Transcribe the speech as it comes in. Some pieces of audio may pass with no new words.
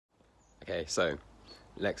Okay, so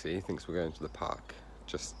Lexi thinks we're going to the park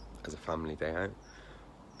just as a family day out,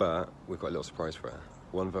 but we've got a little surprise for her.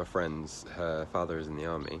 One of her friends, her father is in the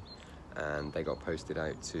army, and they got posted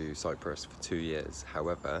out to Cyprus for 2 years.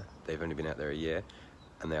 However, they've only been out there a year,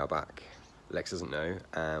 and they are back. Lex doesn't know,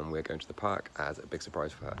 and we're going to the park as a big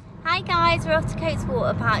surprise for her. Hi guys, we're off to Coates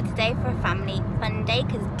Water Park today for a family fun day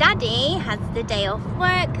because Daddy has the day off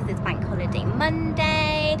work because it's Bank Holiday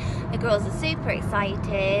Monday. The girls are super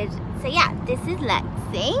excited. So yeah, this is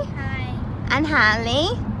Lexi. Hi. And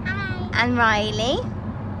Hallie. Hi. And Riley.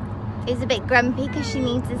 Who's a bit grumpy because she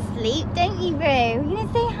needs to sleep, don't you, Roo? You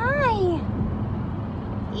gonna say hi?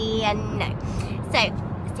 Yeah, no. So,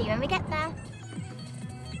 see you when we get there.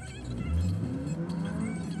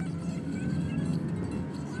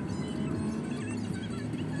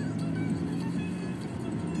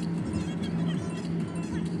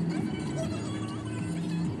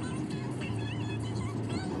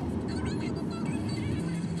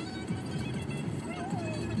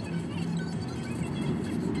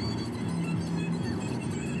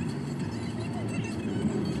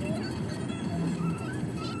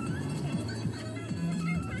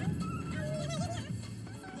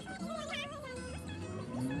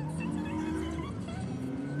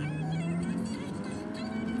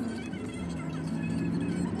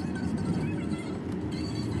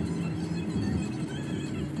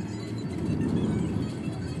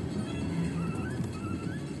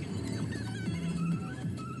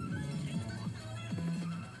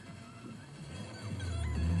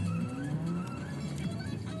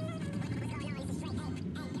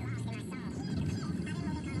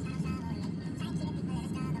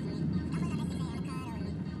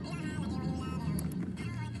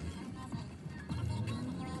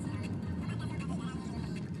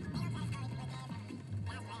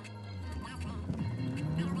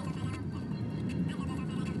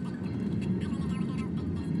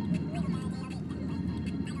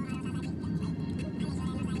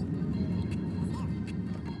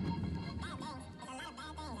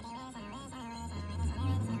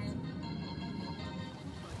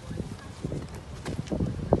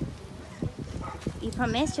 You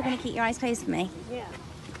promise you're going to keep your eyes closed for me? Yeah.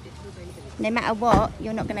 No matter what,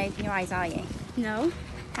 you're not going to open your eyes, are you? No.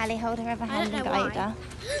 Hallie, hold her other I hand don't and know guide why. her.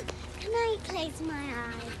 Can I close my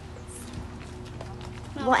eyes?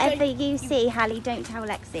 Mum, Whatever don't- you see, Hallie, don't tell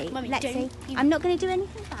Lexi. Mummy, Lexi, don't you- I'm not going to do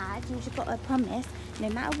anything bad. You've just got to promise, no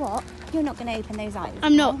matter what, you're not going to open those eyes.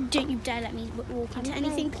 I'm not. Don't you dare let me walk into I'm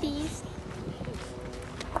anything, going. please.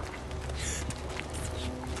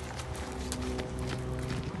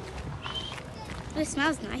 Oh, it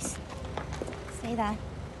smells nice. Stay there.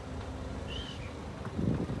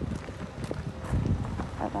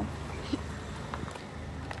 Hold on.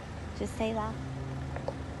 Just stay there.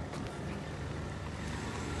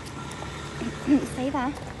 Stay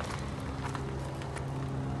there.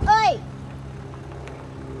 Oi!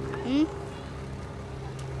 Hmm?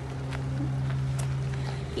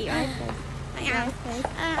 Keep your eyes closed. Keep your eyes closed.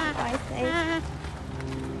 Keep your eyes closed.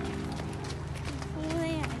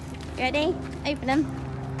 Ready? Open them.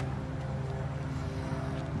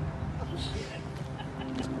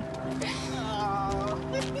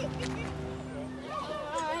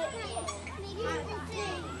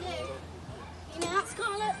 You know,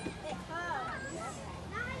 Scarlett, it hurts.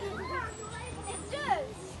 It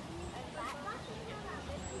does.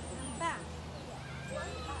 Back.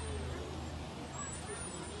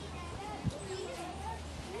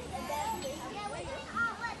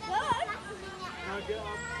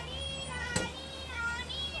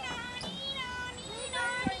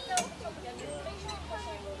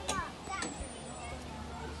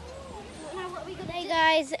 Hey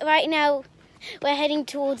guys, right now we're heading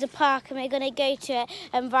towards a park and we're going to go to it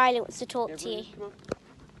and Violet wants to talk to you.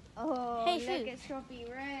 Oh, Hey, look Fu. at Stroppy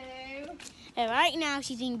Roo. And right now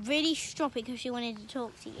she's being really stroppy because she wanted to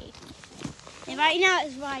talk to you. And right now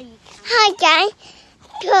it's Riley. Hi guys.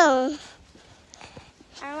 Go.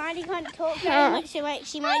 And Riley can't talk very much, so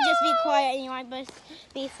she might just be quiet and you might both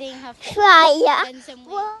be seeing her face. Try And some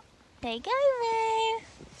weird- There you go, Roo.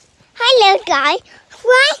 Hello guys.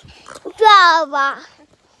 Why? Baba.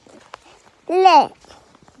 Look.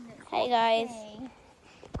 Hey guys, Hey.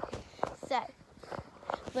 so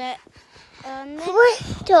we're on this Why?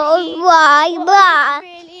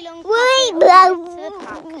 really long Why? path to the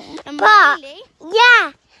park. And Park. Riley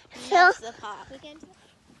Yeah. loves the park. We're going to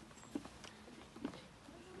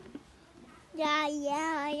Yeah.